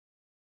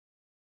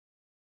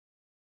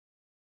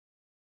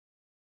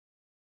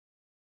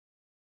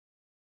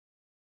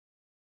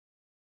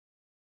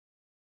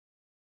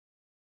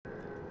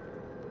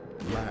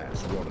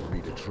lads wanted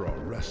me to try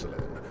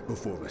wrestling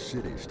before the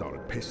city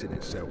started pissing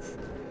itself.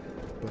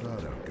 But I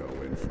don't go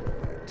in for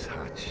all that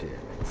touching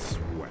and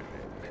sweating.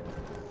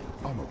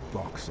 I'm a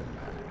boxing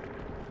man.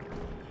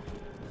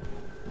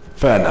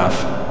 Fair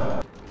enough.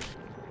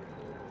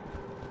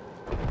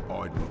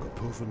 I'd look a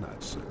puff in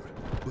that suit,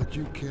 but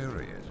you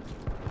carry it.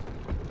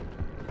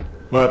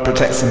 Well, it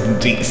protects them from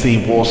deep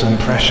sea water and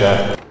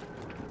pressure.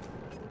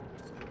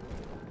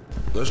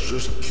 Let's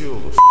just kill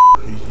the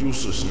He's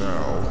useless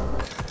now.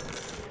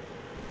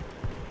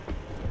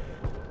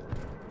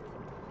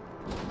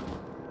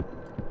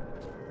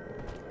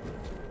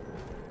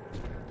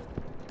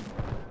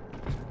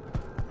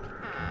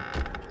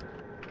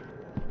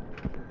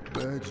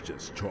 Birds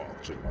just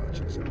talk too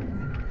much, is all.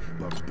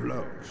 But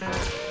blows.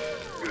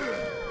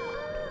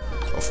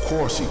 Of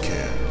course he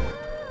can.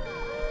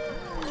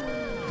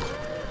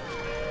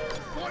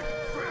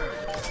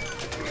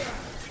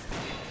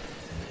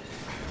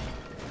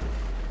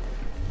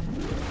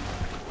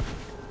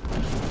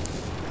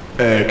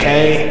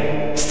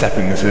 Okay,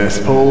 stepping into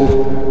this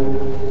pool.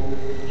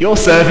 Your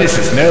service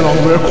is no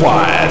longer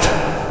required.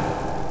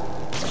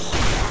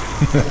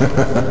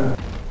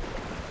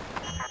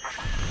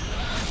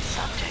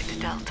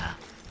 Subject Delta,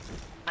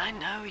 I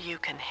know you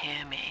can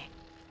hear me.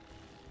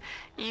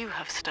 You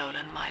have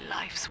stolen my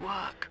life's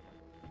work,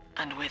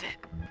 and with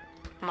it,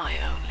 my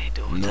only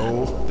daughter.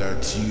 No,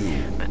 that's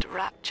you. But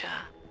Rapture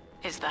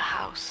is the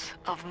house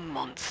of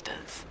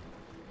monsters.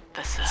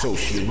 The So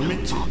she surface will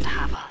admitted. not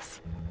have us.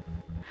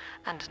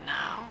 And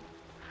now,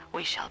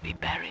 we shall be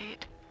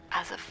buried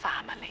as a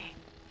family,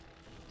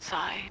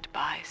 side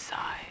by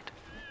side.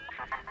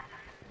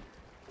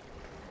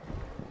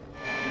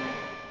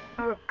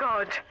 Oh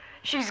God,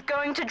 she's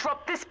going to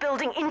drop this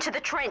building into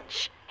the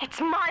trench. It's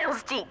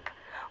miles deep.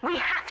 We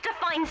have to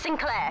find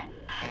Sinclair.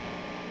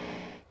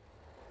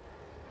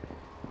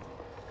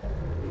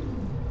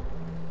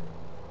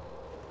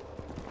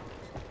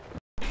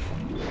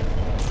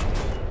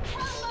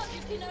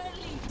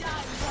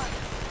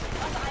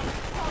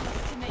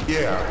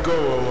 Yeah, go,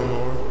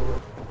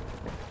 Eleanor.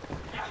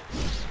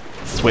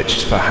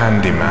 Switched for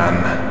handyman.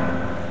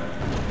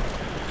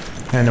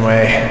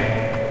 Anyway,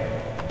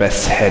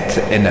 best head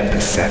to Inner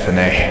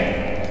Persephone.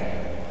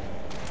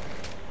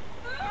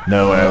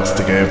 Nowhere else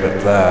to go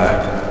but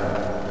there.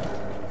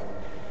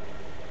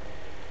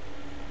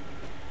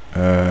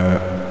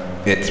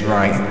 It's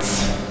right.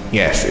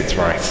 Yes, it's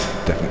right,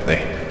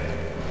 definitely.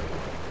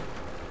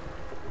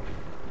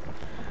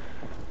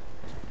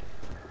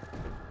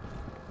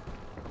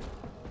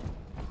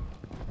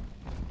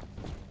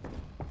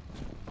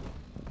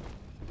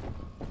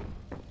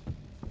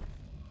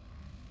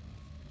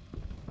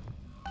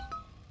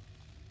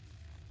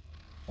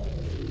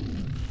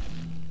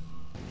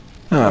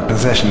 Ah,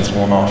 possession's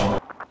worn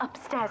off.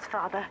 Upstairs,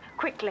 Father,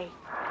 quickly.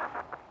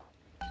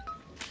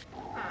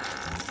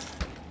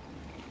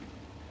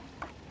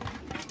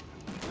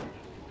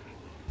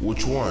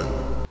 Which one?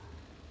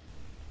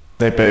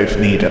 They both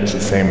lead up to the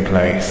same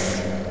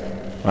place.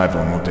 Either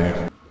one will do.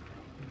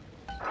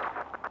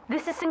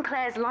 This is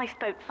Sinclair's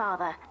lifeboat,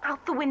 Father.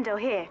 Out the window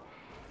here.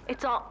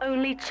 It's our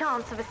only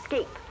chance of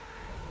escape.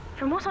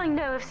 From what I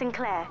know of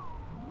Sinclair,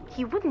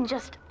 he wouldn't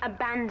just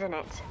abandon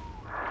it.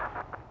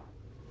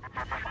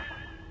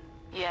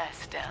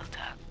 Yes,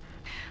 Delta.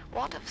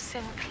 What of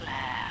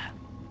Sinclair?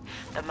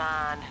 The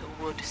man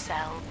who would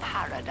sell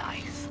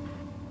paradise.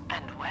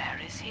 And where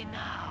is he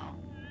now?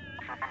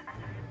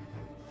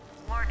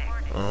 Warning.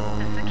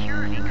 The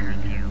security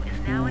curfew is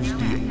now in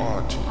Who's effect. the All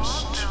artist?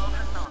 valves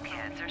and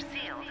bulkheads are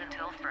sealed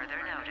until further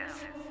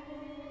notice.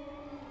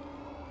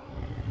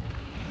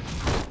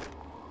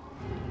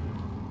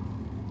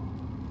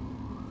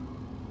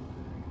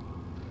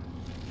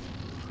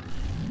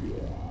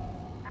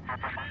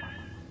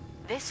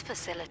 This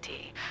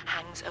facility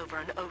hangs over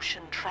an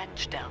ocean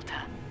trench,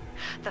 Delta.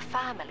 The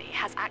family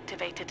has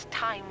activated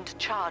timed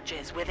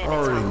charges within its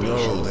Already know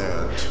foundations.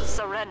 that.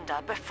 Surrender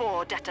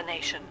before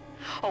detonation,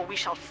 or we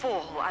shall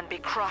fall and be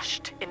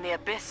crushed in the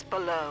abyss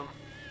below.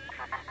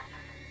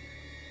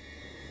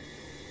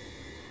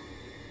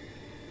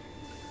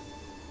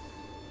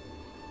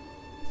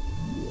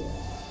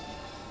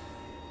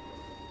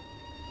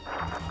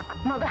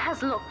 Mother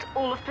has locked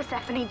all of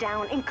Persephone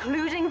down,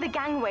 including the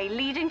gangway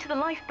leading to the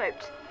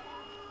lifeboat.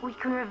 We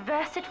can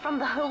reverse it from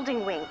the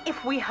holding wing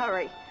if we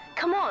hurry.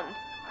 Come on.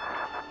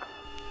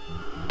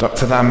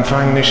 Dr. Lamb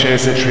finally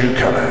shows her true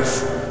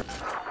colors.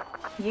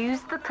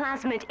 Use the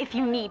plasmid if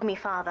you need me,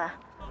 Father.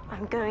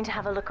 I'm going to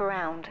have a look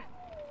around.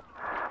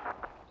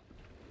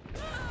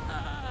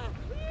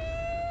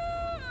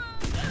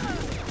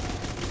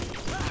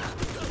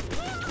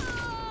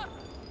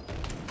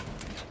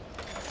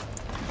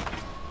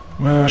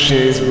 Well,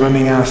 she's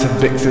running out of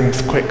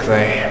victims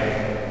quickly.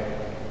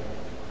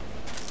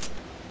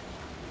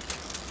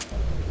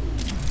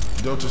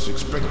 Delta's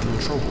expecting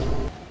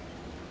trouble.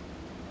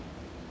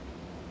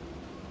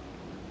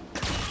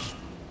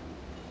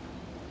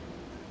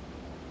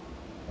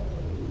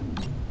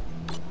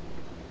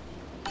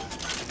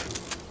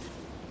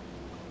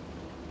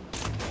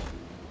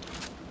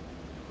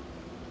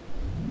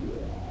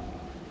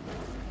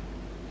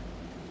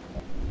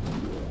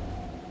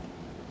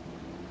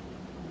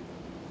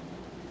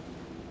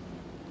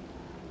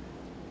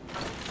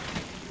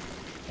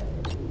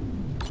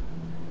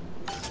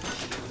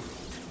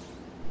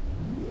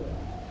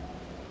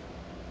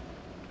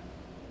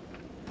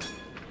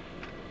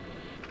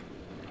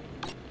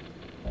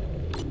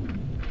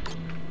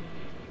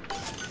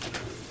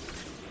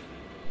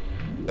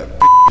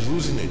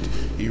 losing it.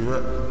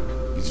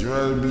 He's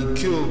rather be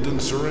killed than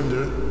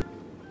surrender.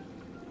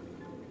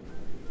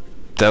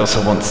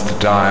 Delta wants to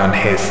die on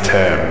his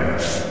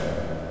terms,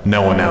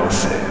 no one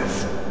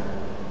else's.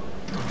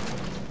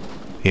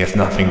 He has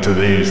nothing to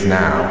lose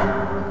now.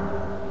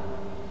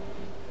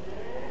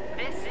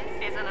 This is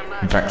an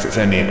emergency. In fact, it's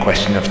only a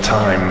question of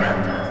time.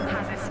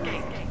 Has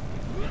escaped.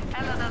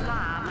 Eleanor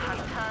Lamb has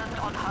turned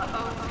on her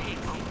own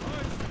people.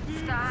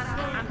 Stand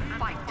and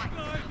fight,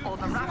 or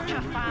the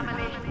Rapture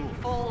family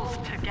falls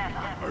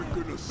together. I'm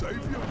gonna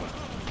save you.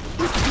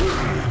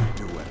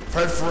 Do it.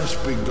 Fight for us,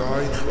 big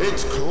guy.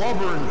 It's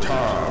clobbering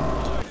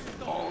time.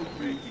 All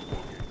me.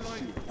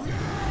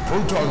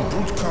 Proton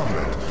brute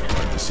combat.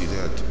 Like to see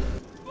that.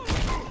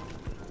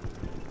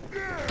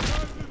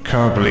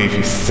 Can't believe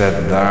you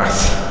said that.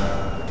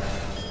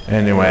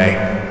 Anyway,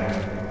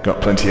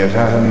 got plenty of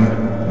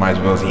time, might as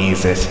well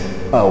use it.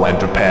 Oh,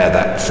 and repair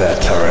that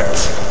turret.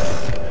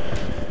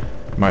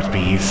 Might be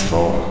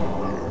useful.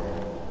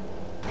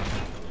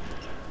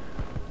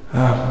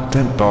 Oh,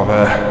 don't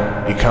bother,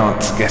 you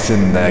can't get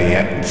in there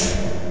yet.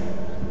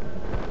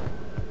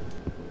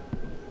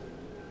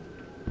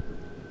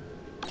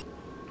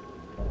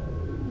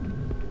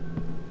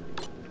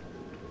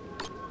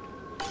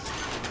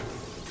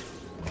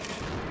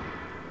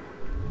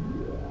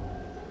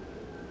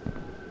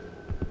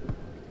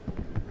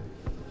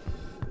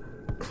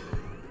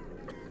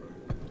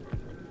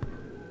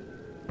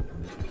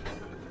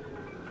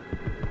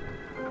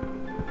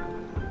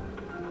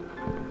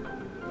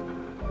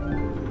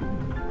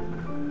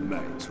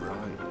 Mates,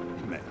 right?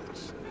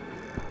 Mates.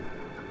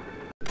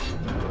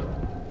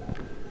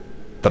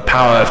 The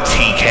power of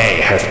TK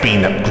has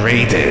been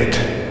upgraded.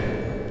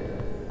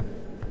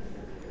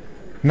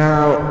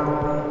 Now,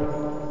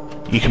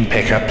 you can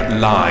pick up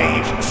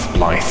live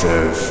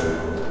splicers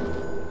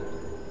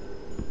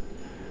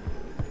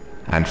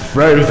and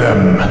throw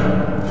them.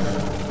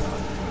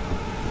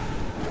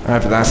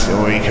 Either that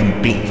or you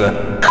can beat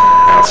the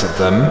out of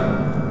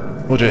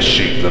them, or just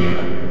shoot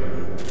them.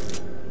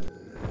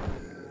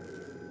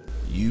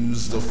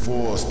 Use the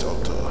Force,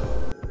 Delta.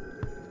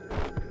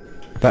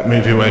 That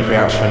movie won't be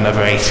out for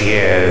another 8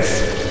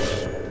 years.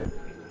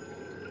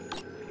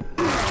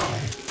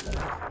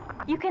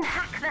 You can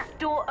hack that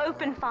door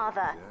open,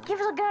 Father. Give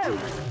it a go.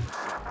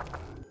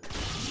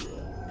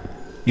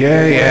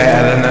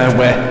 Yeah, Eleanor,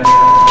 we're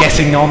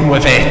getting on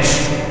with it.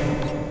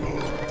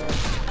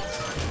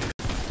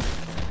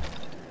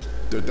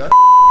 Did that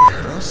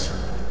hit us?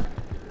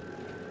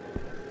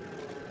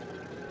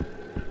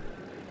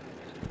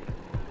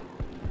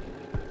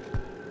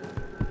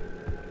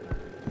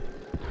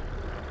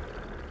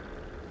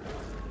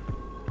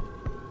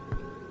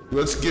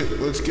 Let's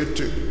get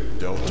to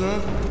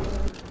Delta.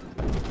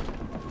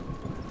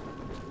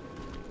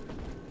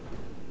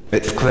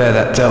 It's clear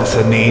that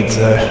Delta needs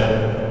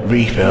a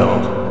refill.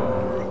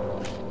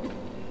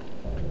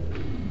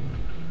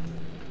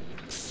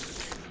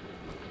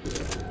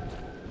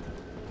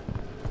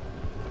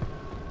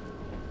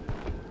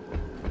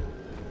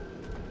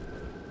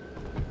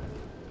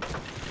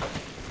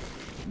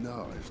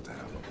 Nice to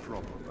have a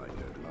proper mate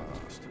at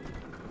last.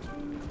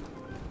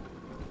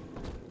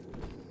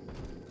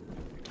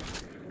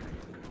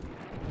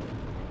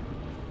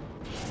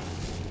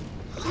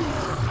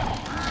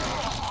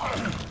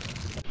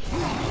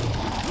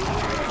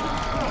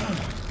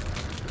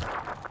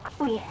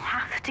 We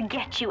have to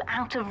get you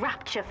out of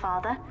Rapture,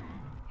 Father.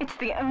 It's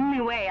the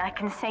only way I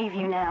can save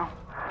you now.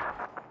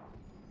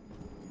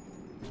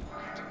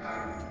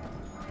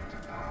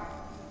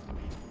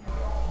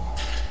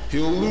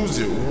 He'll lose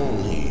it,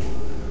 won't he?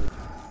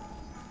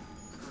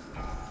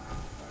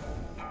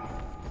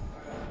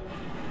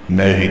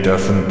 No, he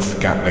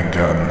doesn't, Gatling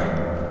gun.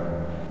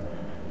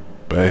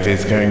 But if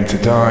he's going to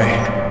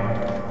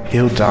die,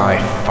 he'll die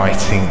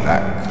fighting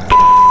that